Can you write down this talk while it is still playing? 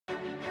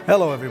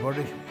Hello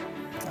everybody.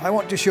 I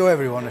want to show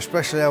everyone,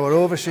 especially our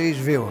overseas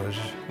viewers,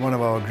 one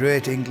of our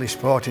great English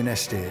sporting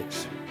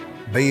estates,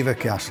 Belvoir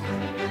Castle.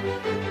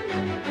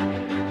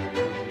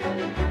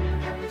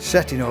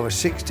 Set in over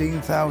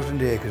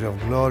 16,000 acres of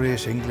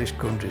glorious English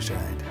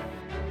countryside.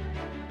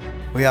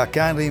 We are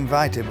kindly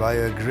invited by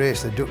Her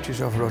Grace the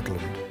Duchess of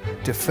Rutland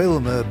to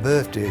film her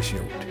birthday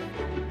shoot.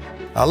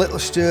 A little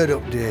stirred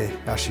up day,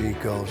 as she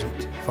calls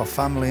it, for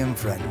family and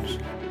friends.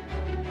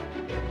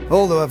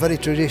 Although a very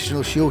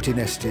traditional shooting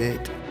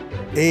estate,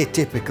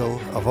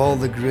 atypical of all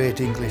the great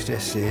English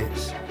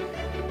estates,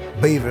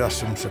 Belvoir has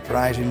some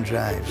surprising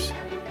drives,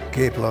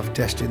 capable of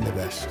testing the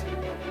best.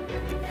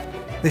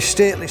 This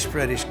stately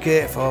spread is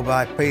catered for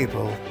by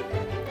people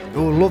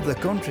who love the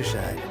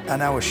countryside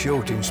and our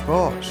shooting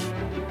sports.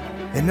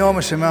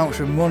 Enormous amounts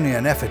of money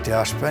and effort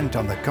are spent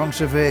on the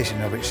conservation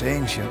of its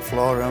ancient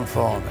flora and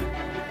fauna,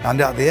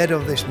 and at the head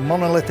of this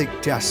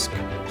monolithic task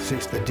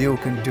sits the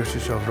Duke and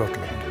Duchess of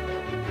Rutland.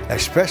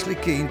 Especially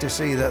keen to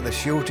see that the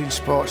shooting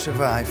sport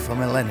survive for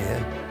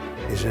millennia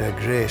is Her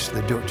Grace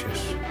the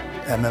Duchess,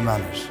 Emma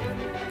Manners.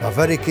 A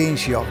very keen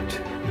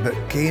shot, but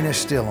keener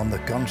still on the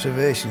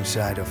conservation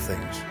side of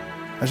things.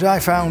 As I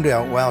found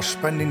out while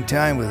spending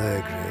time with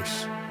Her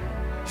Grace,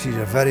 she's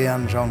a very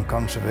hands-on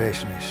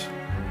conservationist,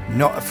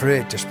 not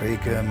afraid to speak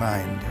her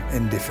mind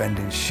in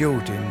defending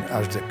shooting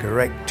as the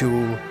correct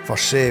tool for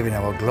saving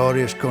our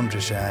glorious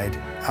countryside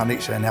and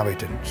its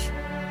inhabitants.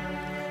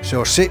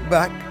 So sit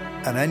back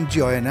and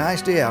enjoy a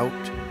nice day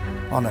out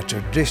on a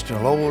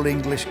traditional old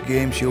English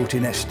game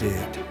shooting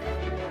estate.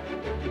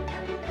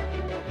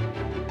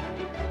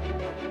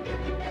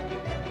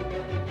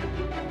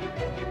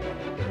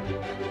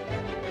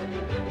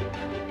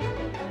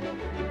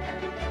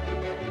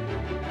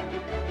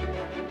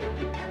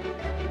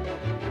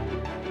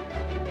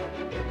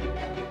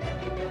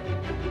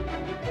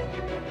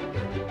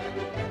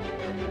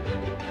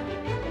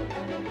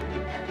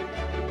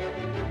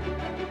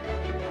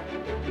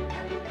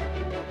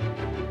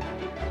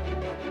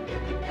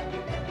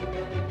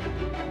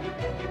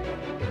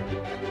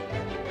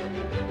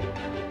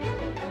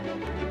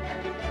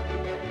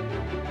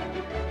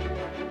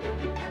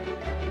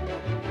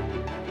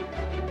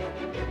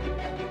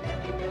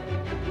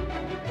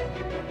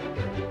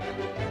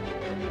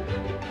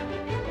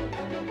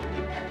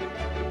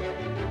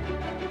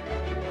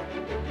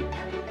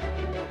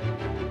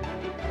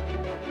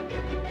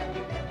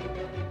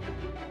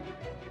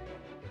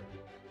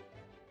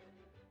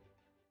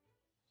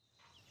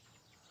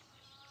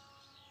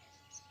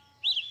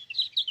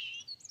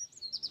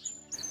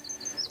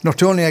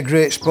 Not only a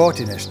great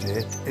sporting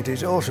estate, it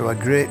is also a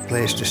great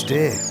place to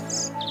stay.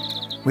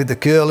 With the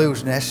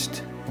curlew's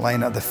nest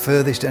lying at the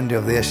furthest end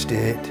of the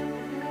estate,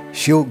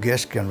 shoot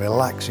guests can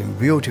relax in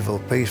beautiful,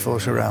 peaceful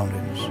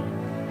surroundings.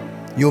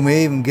 You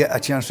may even get a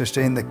chance to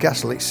stay in the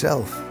castle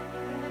itself,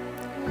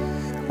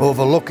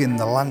 overlooking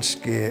the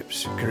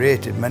landscapes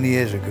created many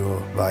years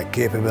ago by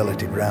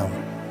Capability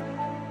Brown.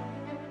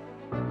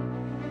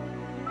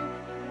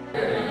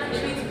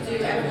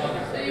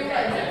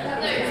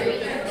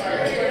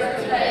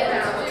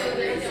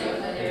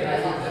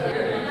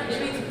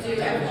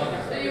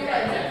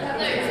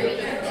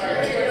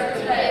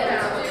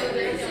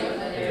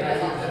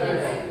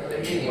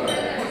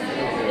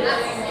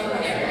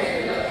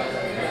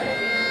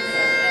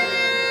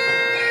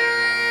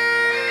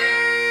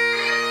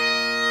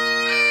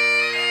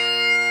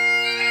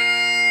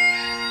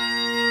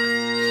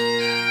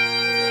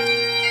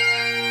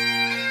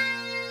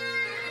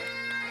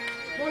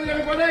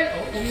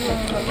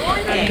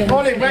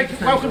 Morning,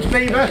 welcome to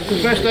Belvoir. It's the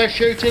first day of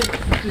shooting.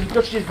 It's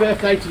Duchess's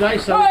birthday today,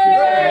 so.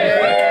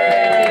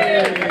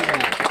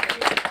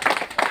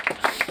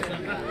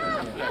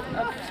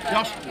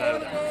 Josh.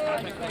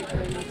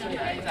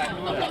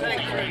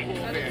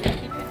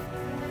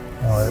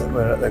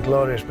 We're at the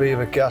glorious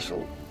Belvoir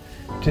Castle.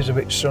 It is a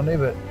bit sunny,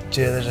 but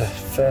there's a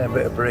fair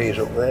bit of breeze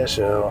up there,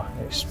 so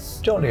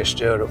it's only a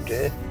stir-up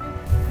day.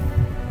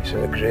 It's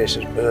Her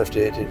Grace's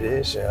birthday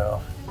today,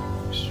 so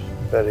it's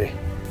very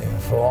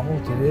informal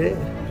today.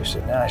 Just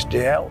a nice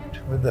day out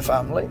with the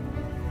family,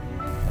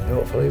 and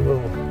hopefully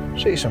we'll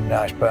see some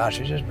nice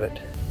partridges, but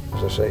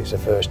as I say, it's the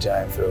first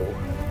time through.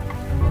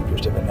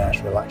 Just have a nice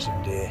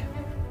relaxing day.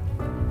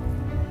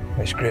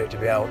 It's great to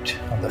be out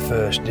on the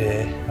first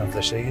day of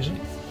the season.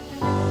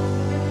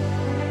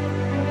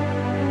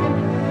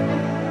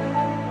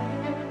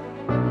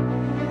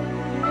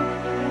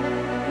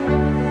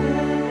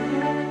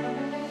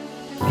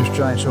 Just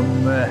trying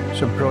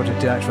some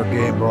prototypes for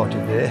Gamebore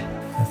today.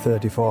 A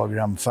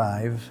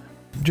 34g5.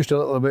 Just a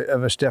little bit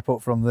of a step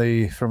up from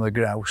the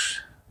grouse,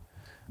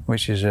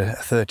 which is a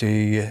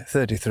 33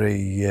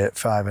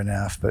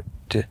 5.5, but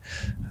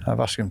I've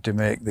asked them to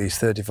make these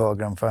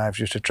 34g5s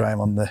just to try them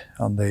on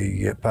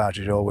the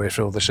partridge all the way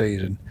through the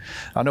season.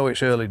 I know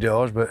it's early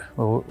doors, but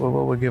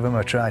we'll give them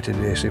a try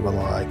today, see what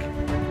they're like.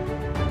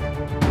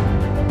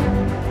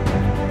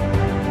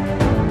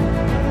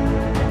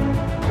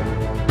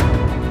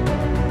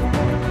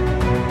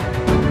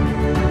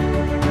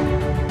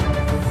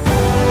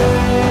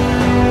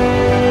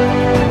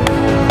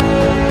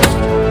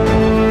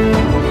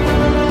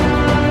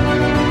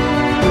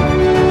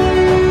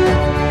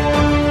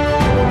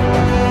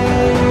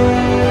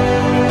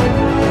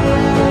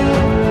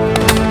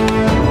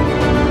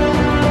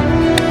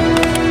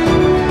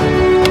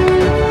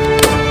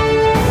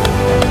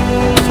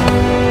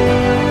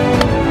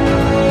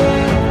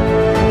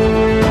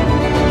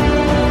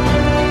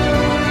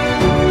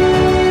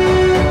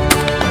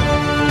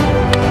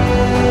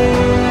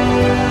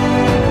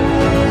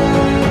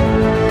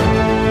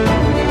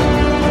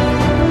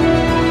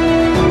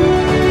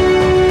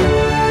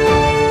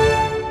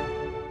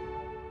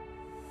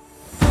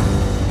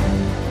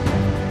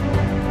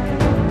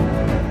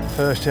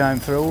 first time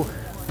through,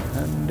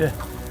 and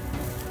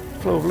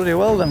flew bloody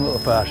well, them little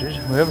partridges.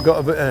 We have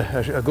got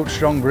a good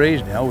strong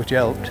breeze now, which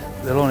helped.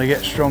 They'll only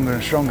get stronger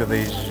and stronger,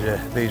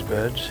 these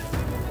birds.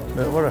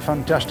 But what a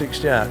fantastic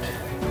start.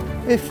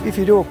 If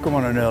you do come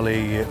on an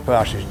early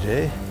partridge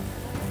day,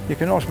 you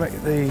can also make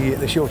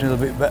the shooting a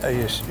little bit better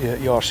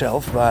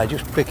yourself by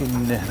just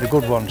picking the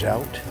good ones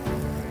out.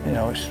 You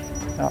know, it's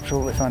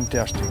absolutely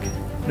fantastic.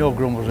 No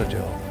grumbles at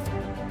all.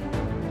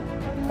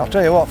 I'll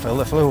tell you what, Phil,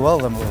 they flew well,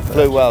 them little birds.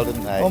 Flew well,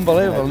 didn't they?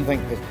 Unbelievable.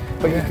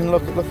 But you can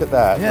look at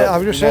that. Yeah, I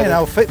was just saying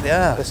how fit they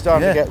are. They're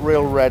starting to get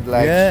real red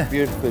legs,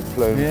 beautifully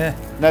plumed. Yeah.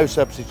 No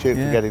substitute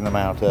for getting them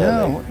out early.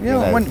 No, you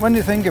know. When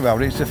you think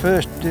about it,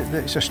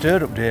 it's a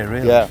stirred-up day,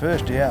 really. Yeah. The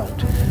first day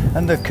out.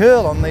 And the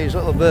curl on these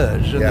little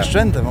birds and the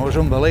strength of them was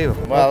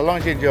unbelievable. Well, as long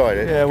as you enjoyed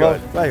it. Yeah, well,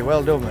 hey,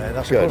 well done, mate.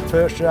 That's a good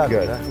first try.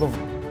 Good.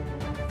 Lovely.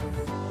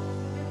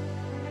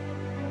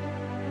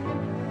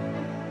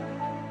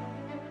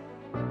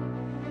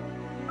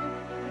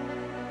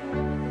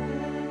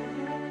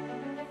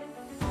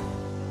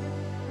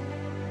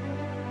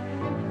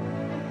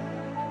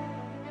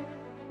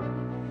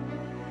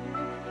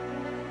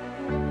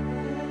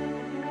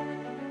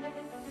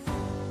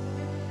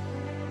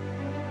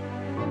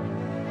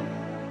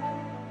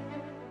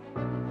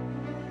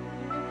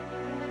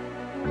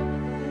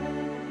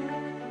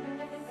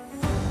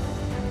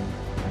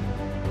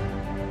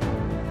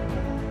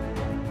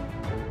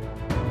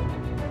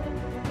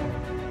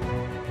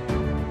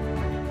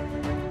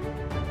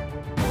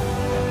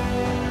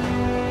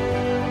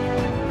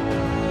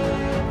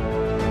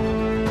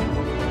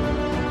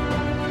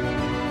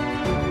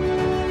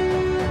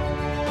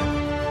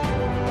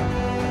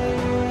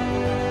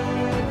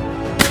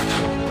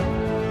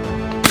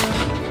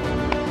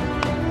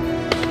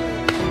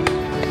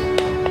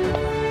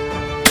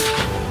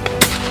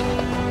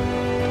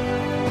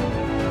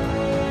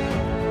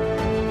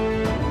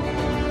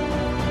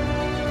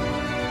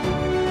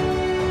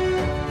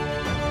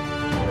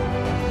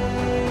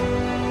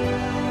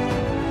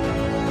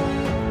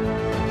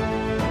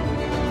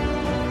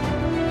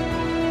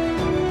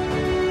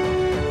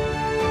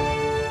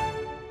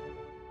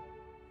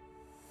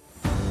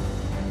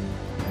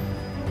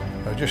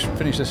 Just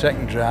finished the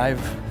second drive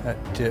at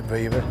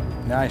Belvoir.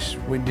 Nice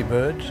windy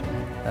birds.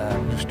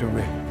 Just done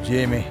with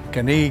Jamie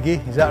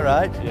Carnegie. Is that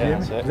right, Yeah, Jamie?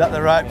 that's it. Is that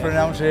the right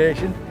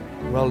pronunciation?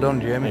 Well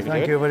done, Jamie.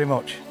 Thank you very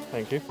much.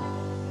 Thank you.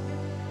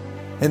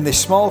 In this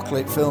small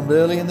clip filmed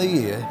early in the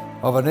year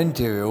of an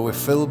interview with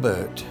Phil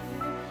Burt,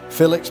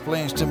 Phil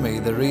explains to me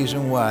the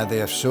reason why they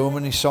have so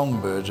many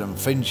songbirds and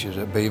finches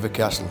at Belvoir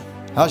Castle.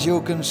 As you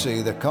can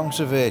see, the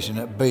conservation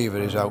at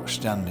Belvoir is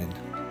outstanding.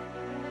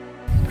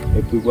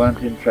 If we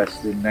weren't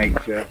interested in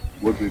nature,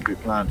 would we be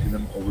planting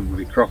them, or would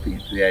we be cropping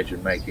it to the edge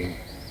and making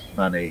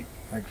money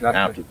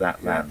out of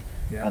that land?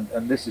 Yeah.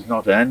 And this is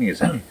not earning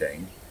us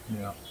anything,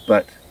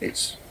 but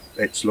it's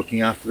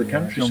looking after the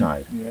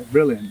countryside. Yeah,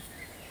 brilliant.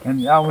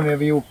 And how many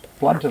have you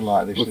planted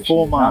like this? With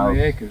 4 miles. How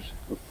many acres?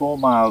 With 4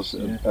 miles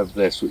of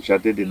this, which I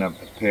did in a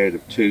period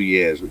of 2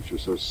 years, which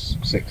was sort of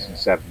 6 and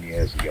 7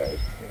 years ago,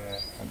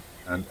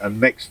 and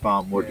mixed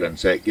farm woodland,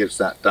 so it gives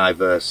that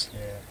diverse.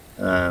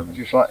 I'd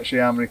just like to see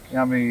how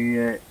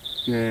many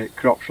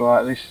crops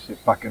like this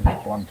if Packen's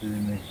planted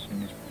in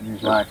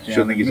his lifetime. I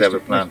shouldn't think he's ever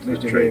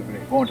planted a tree. He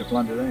won't have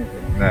planted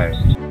anything. No.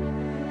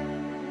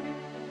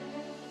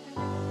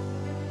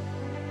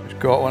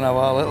 Just caught one of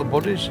our little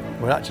buddies.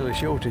 We're actually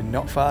shooting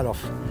not far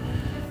off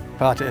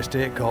Party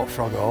Estate called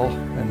Frog Hall,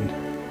 and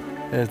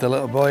there's the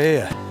little boy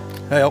here.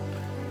 Hey up,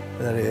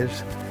 there he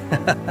is.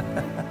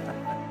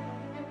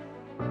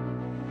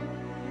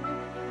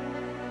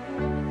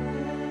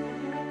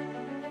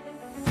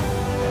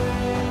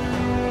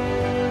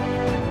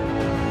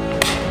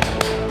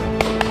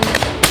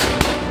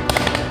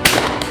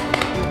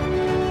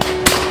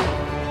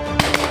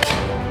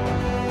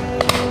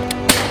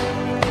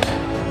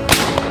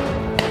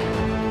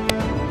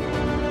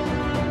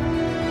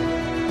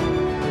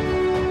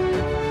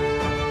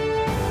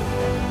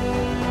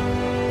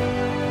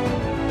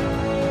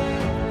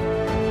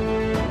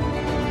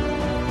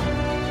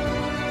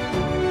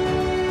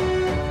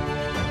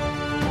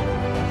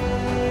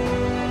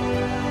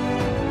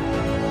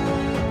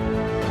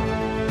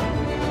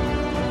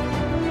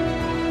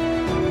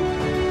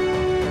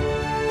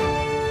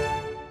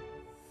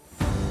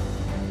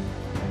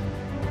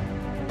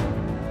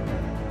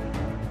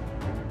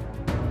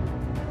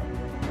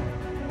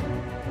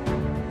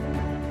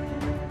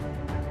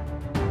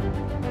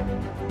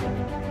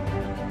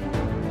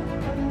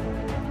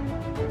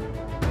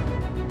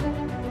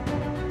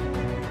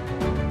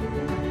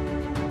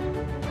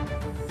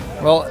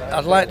 Well,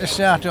 I'd like to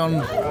start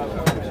on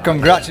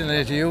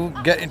congratulating you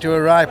getting to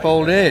a ripe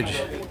old age.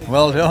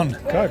 Well done.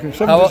 I'm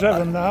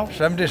 77 now.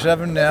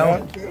 77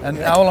 now. Yeah. And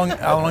how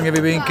long have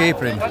you been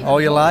keepering? All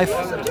your life?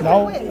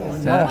 No,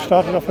 I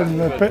started off in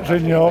the pits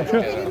in Yorkshire,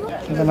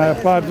 and then I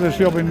applied for this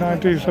job in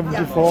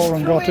 1974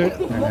 and got it.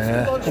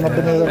 Yeah. And I've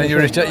been here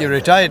and you're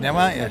retired now,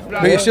 aren't you?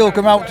 But you still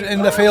come out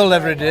in the field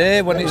every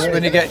day when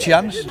you get a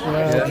chance?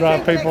 Yeah,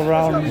 drive people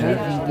around,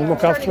 and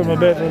look after them a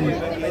bit,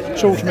 and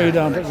suits me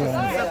down to the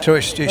ground. So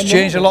it's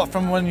changed a lot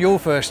from when you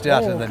first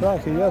started then?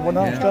 Crikey, yeah, when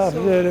I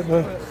started here it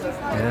was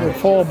with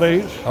 4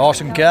 beats.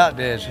 Horse and cart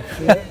days.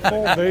 Yeah,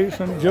 4 beats,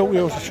 and Duke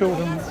used to shoot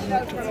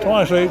them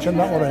twice each, and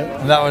that was it.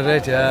 And that was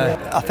it,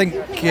 yeah. I think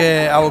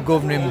our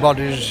governing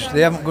bodies,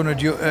 they haven't done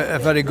a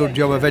very good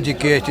job of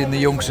educating the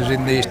youngsters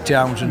in these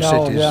towns and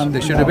cities.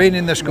 They should have been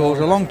in the schools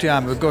a long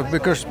time ago,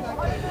 because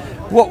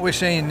what we're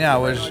seeing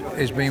now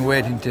is been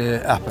waiting to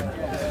happen.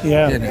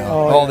 Yeah. You know,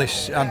 all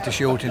this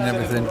anti-shooting and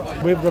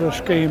everything. We've got a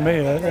scheme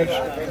here.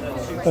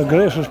 It's a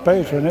gracious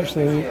patron. It's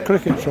the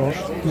Cricket Trust.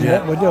 Yeah.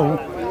 What we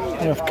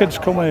do, we have kids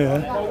come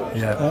here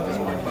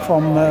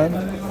from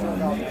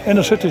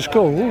inner city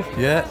schools.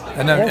 Yeah,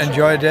 and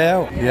enjoy a day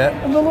out. Yeah.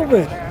 And they love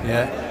it.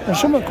 Yeah. And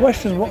some of the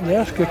questions what they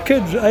ask are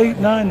kids 8,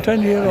 9,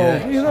 10 year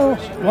olds. You know.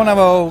 One of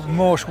our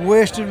most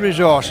wasted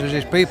resources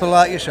is people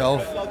like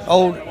yourself,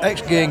 old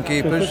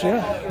ex-gamekeepers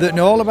that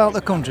know all about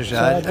the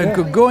countryside and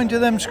could go into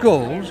them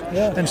schools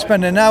and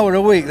spend an hour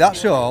a week,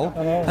 that's all,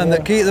 and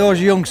that keep those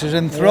youngsters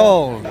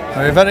enthralled.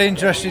 You're a very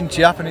interesting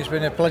chap, and it's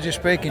been a pleasure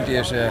speaking to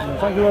you, sir.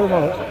 Thank you very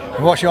much.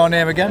 What's your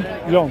name again?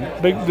 John.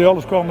 They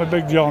always call me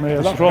Big John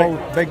here. That's all.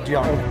 Big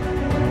John.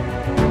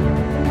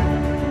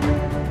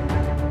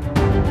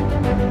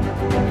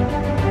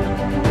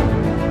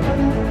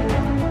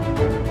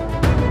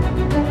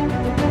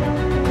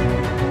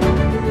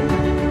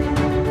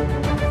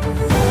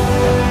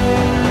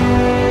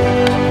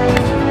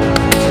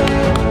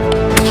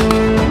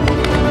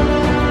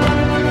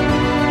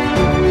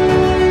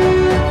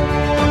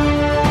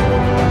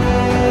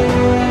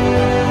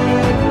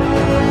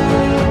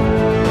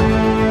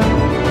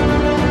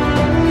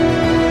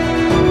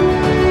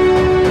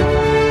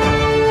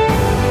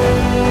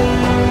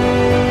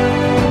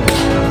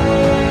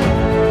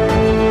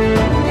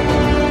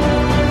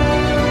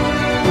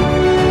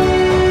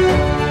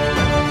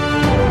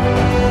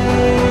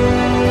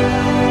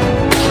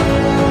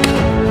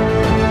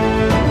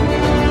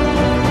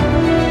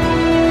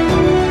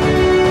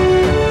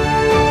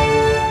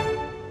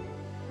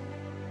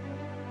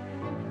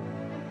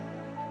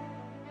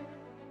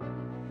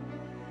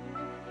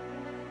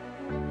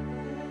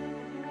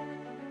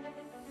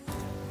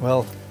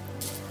 Well,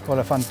 what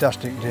a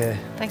fantastic day.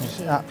 Thank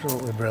you.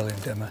 Absolutely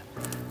brilliant, Emma.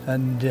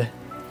 And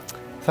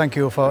thank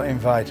you for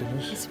inviting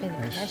us. It's been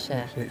a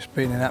pleasure. It's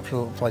been an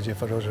absolute pleasure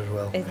for us as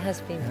well. It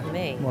has been for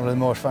me. One of the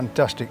most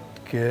fantastic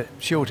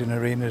shooting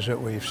arenas that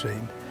we've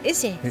seen.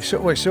 Is it? It's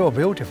so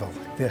beautiful.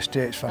 The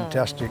estate's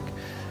fantastic.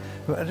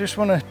 But I just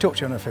want to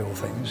touch on a few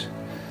things.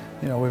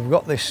 You know, we've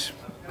got this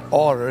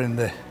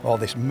aura or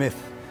this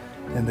myth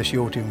in the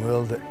shooting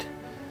world that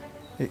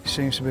it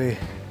seems to be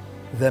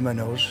them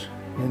and us,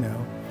 you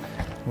know.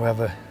 We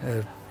have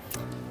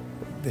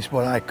this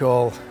what I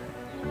call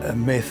a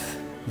myth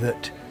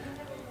that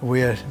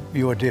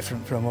you are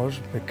different from us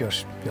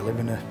because you live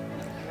in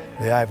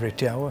the ivory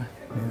tower,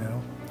 you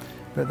know.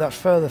 But that's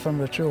further from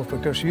the truth,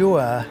 because you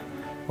are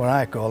what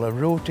I call a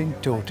rooting,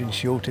 tooting,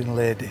 shooting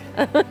lady.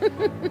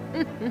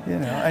 You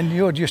know, and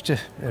you're just a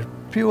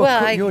pure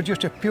you're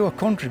just a pure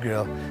country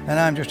girl, and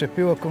I'm just a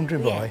pure country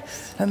boy,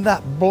 and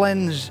that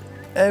blends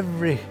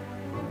every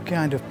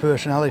kind of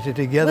personality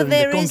together in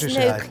the countryside.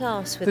 There is no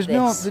class with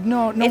this. There's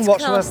none it's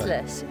whatsoever.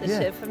 Classless. Yeah.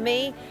 So for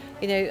me,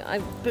 you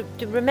know,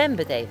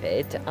 remember,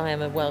 David, I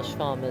am a Welsh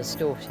farmer's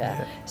daughter.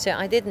 Yeah. So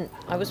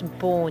I wasn't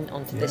born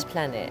onto this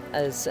planet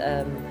as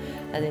an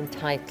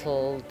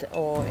entitled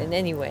or in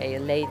any way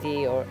a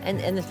lady or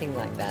anything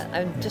like that.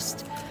 I'm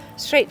just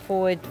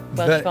straightforward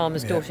Welsh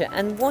farmer's daughter.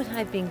 And what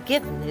I've been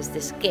given is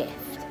this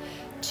gift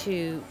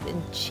to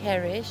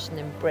cherish and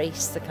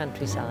embrace the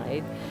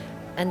countryside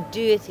and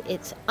do it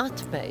its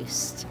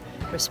utmost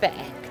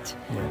respect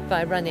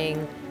by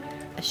running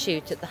a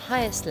shoot at the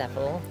highest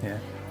level. Yeah.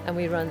 And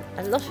we run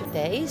a lot of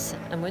days,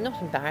 and we're not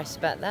embarrassed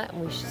about that.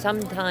 And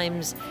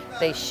sometimes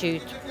they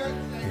shoot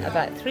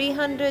about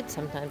 300,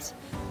 sometimes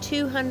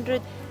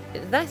 200.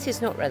 That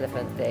is not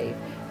relevant, Dave,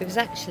 because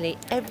actually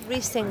every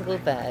single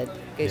bird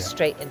goes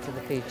straight into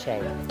the food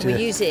chain.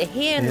 We use it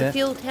here in the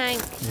fuel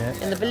tank,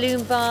 in the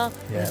balloon bar.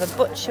 We have a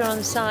butcher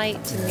on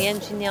site, in the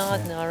engine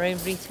yard, in our own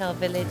retail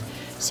village.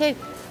 So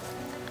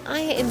I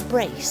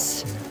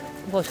embrace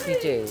what we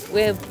do.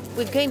 We're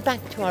going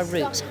back to our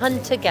roots,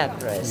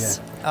 hunter-gatherers.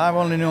 Yeah. I've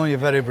only known you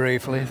very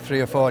briefly,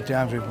 3 or 4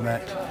 times we've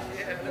met.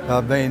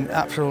 I've been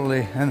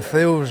absolutely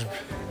enthused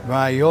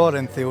by your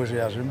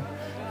enthusiasm,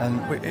 and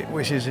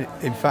which is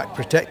in fact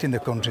protecting the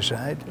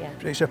countryside. Yeah.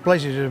 It's a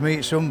pleasure to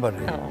meet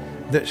somebody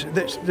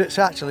that's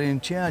actually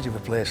in charge of a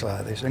place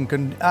like this and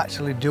can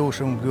actually do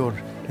some good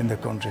in the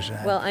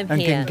countryside. Well, I'm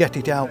and here. Can get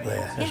it out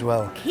there as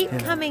well. Keep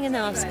coming and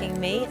asking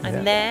me.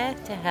 I'm there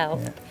to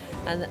help.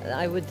 And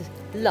I would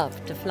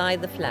love to fly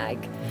the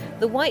flag,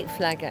 the white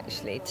flag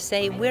actually, to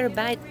say we're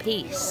about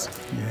peace,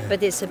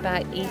 but it's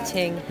about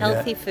eating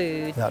healthy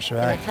food in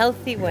a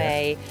healthy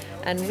way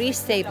and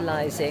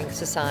restabilising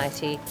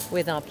society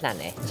with our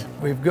planet.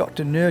 We've got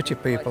to nurture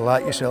people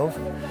like yourself,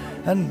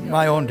 and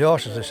my own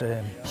daughter's the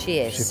same. She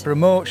is. She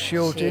promotes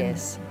shooting.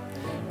 She is.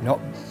 Not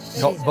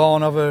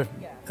born of a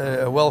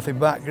a wealthy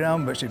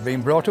background, but she'd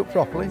been brought up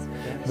properly,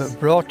 but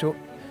brought up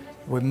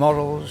with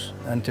morals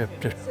and to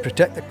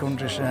protect the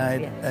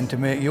countryside and to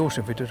make use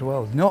of it as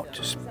well.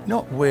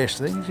 Not waste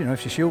things, you know,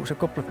 if she shoots a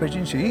couple of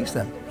pigeons, she eats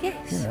them.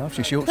 Yes. You know, if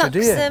she shoots Plucks a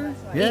deer. them,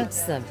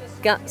 eats them,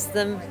 guts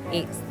them,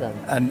 eats them.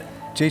 And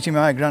teaching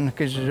my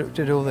grandkids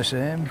to do the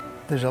same.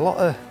 There's a lot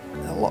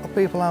of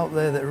people out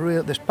there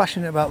that's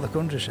passionate about the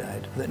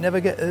countryside that never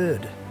get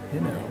heard,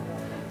 you know.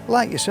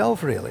 Like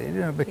yourself, really, you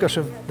know, because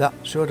of that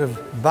sort of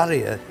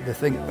barrier. They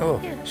think,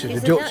 oh,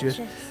 she's a Duchess,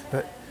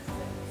 but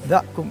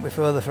that couldn't be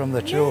further from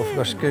the truth.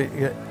 Because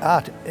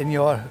in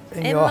your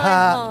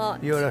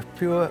heart, you're a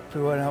pure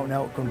out and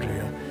out country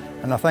girl.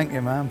 And I thank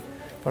you, ma'am,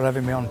 for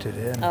having me on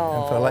today and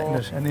for letting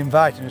us and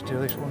inviting us to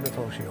this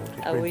wonderful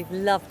show. We've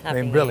loved having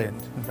you. Been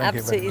brilliant.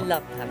 Absolutely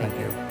loved having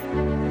you. Thank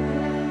you.